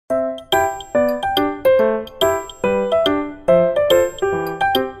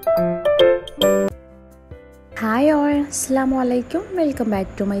അസ്സലാമുഅലൈക്കും, welcome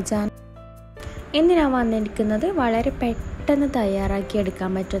back to my channel. ഇന്ന് ഞാൻ വന്നിരിക്കുന്നത് വളരെ പെട്ടെന്ന് തയ്യാറാക്കി എടുക്കാൻ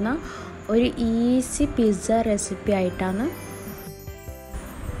പറ്റുന്ന ഒരു ഈസി പിസ്സ റെസിപ്പി ആയിട്ടാണ്.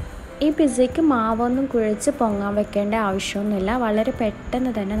 ഈ പിസ്സയ്ക്ക് മാവൊന്നും കുഴച്ച് പൊങ്ങാൻ വെക്കേണ്ട ആവശ്യമൊന്നുമില്ല. വളരെ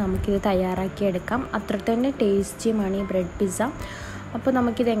പെട്ടെന്ന് തന്നെ നമുക്കിത് തയ്യാറാക്കി എടുക്കാം. അത്ര തന്നെ ടേസ്റ്റിയുമാണ് ഈ ബ്രെഡ് പിസ്സ. അപ്പോൾ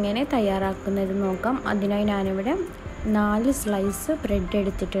നമുക്കിതെങ്ങനെ തയ്യാറാക്കുന്നത് നോക്കാം. അതിനായി ഞാനിവിടെ 4 സ്ലൈസ് ബ്രെഡ്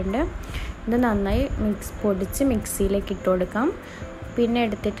എടുത്തിട്ടുണ്ട്. ഇത് നന്നായി പൊടിച്ച് മിക്സിയിലേക്ക് ഇട്ട് കൊടുക്കാം. പിന്നെ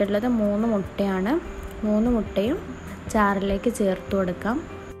എടുത്തിട്ടുള്ളത് 3 മുട്ടയാണ്. 3 മുട്ടയും ജാറിലേക്ക് ചേർത്ത് കൊടുക്കാം.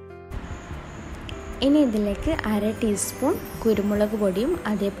 ഇനി ഇതിലേക്ക് 1/2 ടീസ്പൂൺ കുരുമുളക് പൊടിയും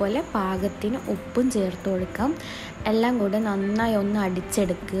അതേപോലെ പാകത്തിന് ഉപ്പും ചേർത്ത് കൊടുക്കാം. എല്ലാം കൂടെ നന്നായി ഒന്ന്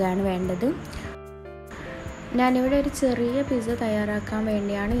അടിച്ചെടുക്കുകയാണ് വേണ്ടത്. ഞാനിവിടെ ഒരു ചെറിയ പിസ്സ തയ്യാറാക്കാൻ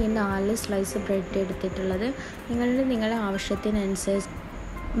വേണ്ടിയാണ് ഈ 4 സ്ലൈസ് ബ്രെഡ് എടുത്തിട്ടുള്ളത്. നിങ്ങളുടെ ആവശ്യത്തിനനുസരിച്ച്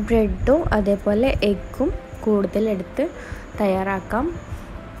ബ്രെഡും അതേപോലെ എഗ്ഗും കൂടുതലെടുത്ത് തയ്യാറാക്കാം.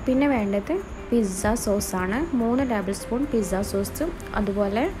 പിന്നെ വേണ്ടത് pizza സോസാണ്. 3 table spoon pizza sauce,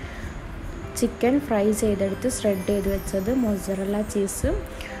 അതുപോലെ ചിക്കൻ ഫ്രൈ ചെയ്തെടുത്ത് ഷ്രെഡ് ചെയ്ത് വെച്ചത്, മോzzarella ചീസ്,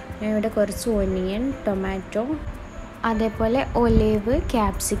 ഇവിടെ കുറച്ച് ഓനിയൻ, ടൊമാറ്റോ, അതേപോലെ ഒലിവ്,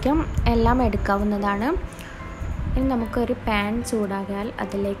 ക്യാപ്സിക്കം എല്ലാം എടുക്കാവുന്നതാണ്. ഇനി നമുക്കൊരു പാൻ ചൂടാക്കിയാൽ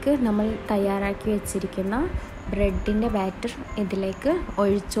അതിലേക്ക് നമ്മൾ തയ്യാറാക്കി വെച്ചിരിക്കുന്ന ബ്രെഡിൻ്റെ ബാറ്റർ ഇതിലേക്ക്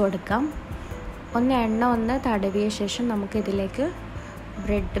ഒഴിച്ചു കൊടുക്കാം. എണ്ണ തടവിയ ശേഷം നമുക്കിതിലേക്ക്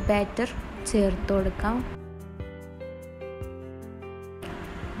ബ്രെഡ് ബാറ്റർ ചേർത്ത് കൊടുക്കാം.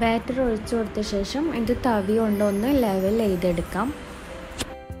 ബാറ്റർ ഒഴിച്ചു കൊടുത്ത ശേഷം ഇത് തവി കൊണ്ട് ലെവൽ ചെയ്തെടുക്കാം.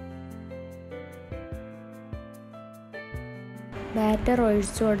 ബാറ്റർ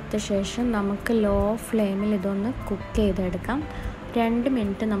ഒഴിച്ചു കൊടുത്ത ശേഷം നമുക്ക് ലോ ഫ്ലെയിമിൽ ഇതൊന്ന് കുക്ക് ചെയ്തെടുക്കാം. 2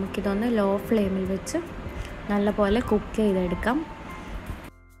 മിനിറ്റ് നമുക്കിതൊന്ന് ലോ ഫ്ലെയിമിൽ വെച്ച് നല്ലപോലെ കുക്ക് ചെയ്തെടുക്കാം.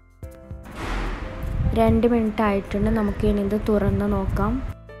 2 മിനിറ്റ് ആയിട്ടുണ്ട്. നമുക്കിനി ഇത് തുറന്ന് നോക്കാം.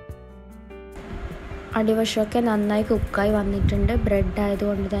 അടിവശമൊക്കെ നന്നായി കുക്കായി വന്നിട്ടുണ്ട്. ബ്രെഡ്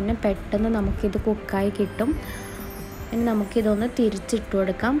ആയതുകൊണ്ട് തന്നെ പെട്ടെന്ന് നമുക്കിത് കുക്കായി കിട്ടും. ഇനി നമുക്കിതൊന്ന് തിരിച്ചിട്ട്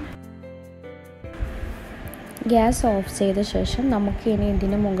കൊടുക്കാം. ഗ്യാസ് ഓഫ് ചെയ്ത ശേഷം നമുക്കിനി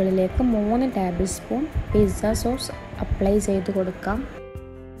ഇതിന് മുകളിലേക്ക് 3 table spoon pizza sauce apply ചെയ്ത് കൊടുക്കാം.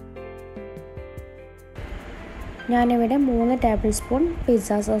 ഞാനിവിടെ 3 ടേബിൾ സ്പൂൺ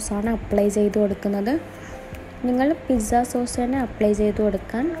പിസ്സ സോസാണ് അപ്ലൈ ചെയ്ത് കൊടുക്കുന്നത്. നിങ്ങൾ പിസ്സ സോസ് തന്നെ അപ്ലൈ ചെയ്ത്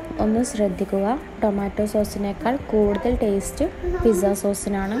കൊടുക്കാൻ ഒന്ന് ശ്രദ്ധിക്കുക. ടൊമാറ്റോ സോസിനേക്കാൾ കൂടുതൽ ടേസ്റ്റ് പിസ്സ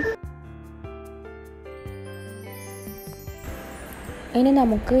സോസിനാണ്. ഇനി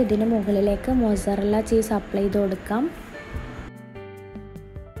നമുക്ക് ഇതിന് മുകളിലേക്ക് മോzzarella ചീസ് അപ്ലൈ ചെയ്ത് കൊടുക്കാം.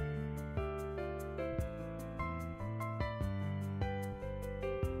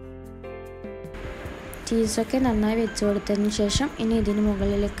 ചീസൊക്കെ നന്നായി വെച്ച് കൊടുത്തതിന് ശേഷം ഇനി ഇതിന്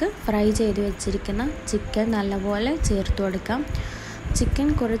മുകളിലേക്ക് ഫ്രൈ ചെയ്ത് വെച്ചിരിക്കുന്ന ചിക്കൻ നല്ലപോലെ ചേർത്ത് കൊടുക്കാം. ചിക്കൻ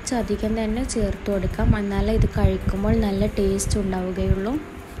കുറച്ചധികം തന്നെ ചേർത്ത് കൊടുക്കാം, എന്നാലേ ഇത് കഴിക്കുമ്പോൾ നല്ല ടേസ്റ്റ് ഉണ്ടാവുകയുള്ളൂ.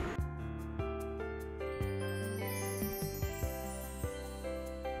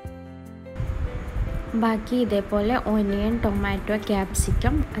 ബാക്കി ഇതേപോലെ ഓനിയൻ, ടൊമാറ്റോ,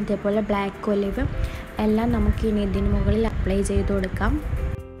 ക്യാപ്സിക്കം, അതേപോലെ ബ്ലാക്ക് ഒലിവ് എല്ലാം നമുക്ക് ഇനി ഇതിന് മുകളിൽ അപ്ലൈ ചെയ്ത് കൊടുക്കാം.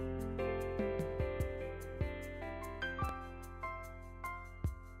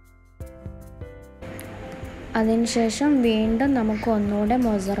 അതിനുശേഷം വീണ്ടും നമുക്ക് ഒന്നുകൂടെ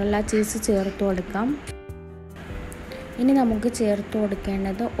മോzzarella ചീസ് ചേർത്ത് കൊടുക്കാം. ഇനി നമുക്ക് ചേർത്ത്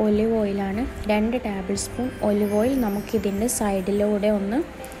കൊടുക്കേണ്ടത് ഒലിവ് ഓയിലാണ്. 2 ടേബിൾ സ്പൂൺ ഒലിവ് ഓയിൽ നമുക്കിതിൻ്റെ സൈഡിലൂടെ ഒന്ന്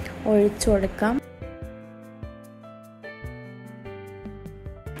ഒഴിച്ചു കൊടുക്കാം.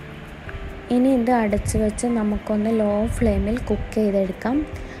 ഇനി ഇത് അടച്ചു വെച്ച് നമുക്കൊന്ന് ലോ ഫ്ലെയിമിൽ കുക്ക് ചെയ്തെടുക്കാം.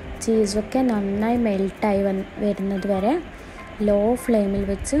 ചീസൊക്കെ നന്നായി മെൽട്ടായി വരുന്നത് വരെ ലോ ഫ്ലെയിമിൽ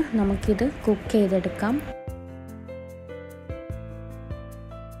വെച്ച് നമുക്കിത് കുക്ക് ചെയ്തെടുക്കാം.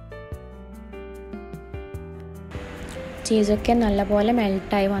 ചീസൊക്കെ നല്ലപോലെ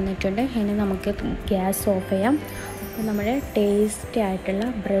മെൽട്ടായി വന്നിട്ടുണ്ട്. ഇനി നമുക്ക് ഗ്യാസ് ഓഫ് ചെയ്യാം. അപ്പോൾ നമ്മുടെ ടേസ്റ്റി ആയിട്ടുള്ള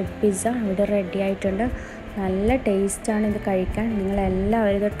ബ്രെഡ് പിസ്സ ഇവിടെ റെഡി ആയിട്ടുണ്ട്. നല്ല ടേസ്റ്റാണ് ഇത് കഴിക്കാൻ.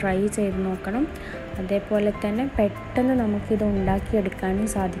 നിങ്ങളെല്ലാവരും ഇത് ട്രൈ ചെയ്ത് നോക്കണം. അതേപോലെ തന്നെ പെട്ടെന്ന് നമുക്കിത് ഉണ്ടാക്കിയെടുക്കാനും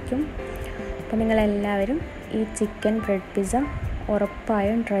സാധിക്കും. അപ്പോൾ നിങ്ങളെല്ലാവരും ഈ ചിക്കൻ ബ്രെഡ് പിസ്സ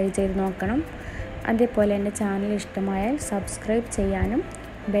ഉറപ്പായും ട്രൈ ചെയ്ത് നോക്കണം. അതേപോലെ എൻ്റെ ചാനൽ ഇഷ്ടമായാൽ സബ്സ്ക്രൈബ് ചെയ്യാനും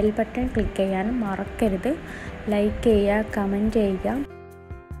ബെൽ ബട്ടൺ ക്ലിക്ക് ചെയ്യാനും മറക്കരുത്. ലൈക്ക് ചെയ്യുക, കമൻറ്റ് ചെയ്യുക.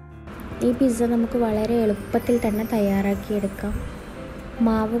 ഈ പിസ്സ നമുക്ക് വളരെ എളുപ്പത്തിൽ തന്നെ തയ്യാറാക്കിയെടുക്കാം.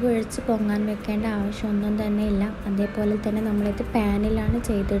 മാവ് കുഴച്ച് പൊങ്ങാൻ വെക്കേണ്ട ആവശ്യമൊന്നും തന്നെ ഇല്ല. അതേപോലെ തന്നെ നമ്മളിത് പാനിലാണ്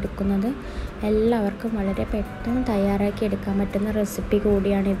ചെയ്തെടുക്കുന്നത്. എല്ലാവർക്കും വളരെ പെട്ടെന്ന് തയ്യാറാക്കിയെടുക്കാൻ പറ്റുന്ന റെസിപ്പി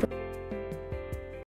കൂടിയാണിത്.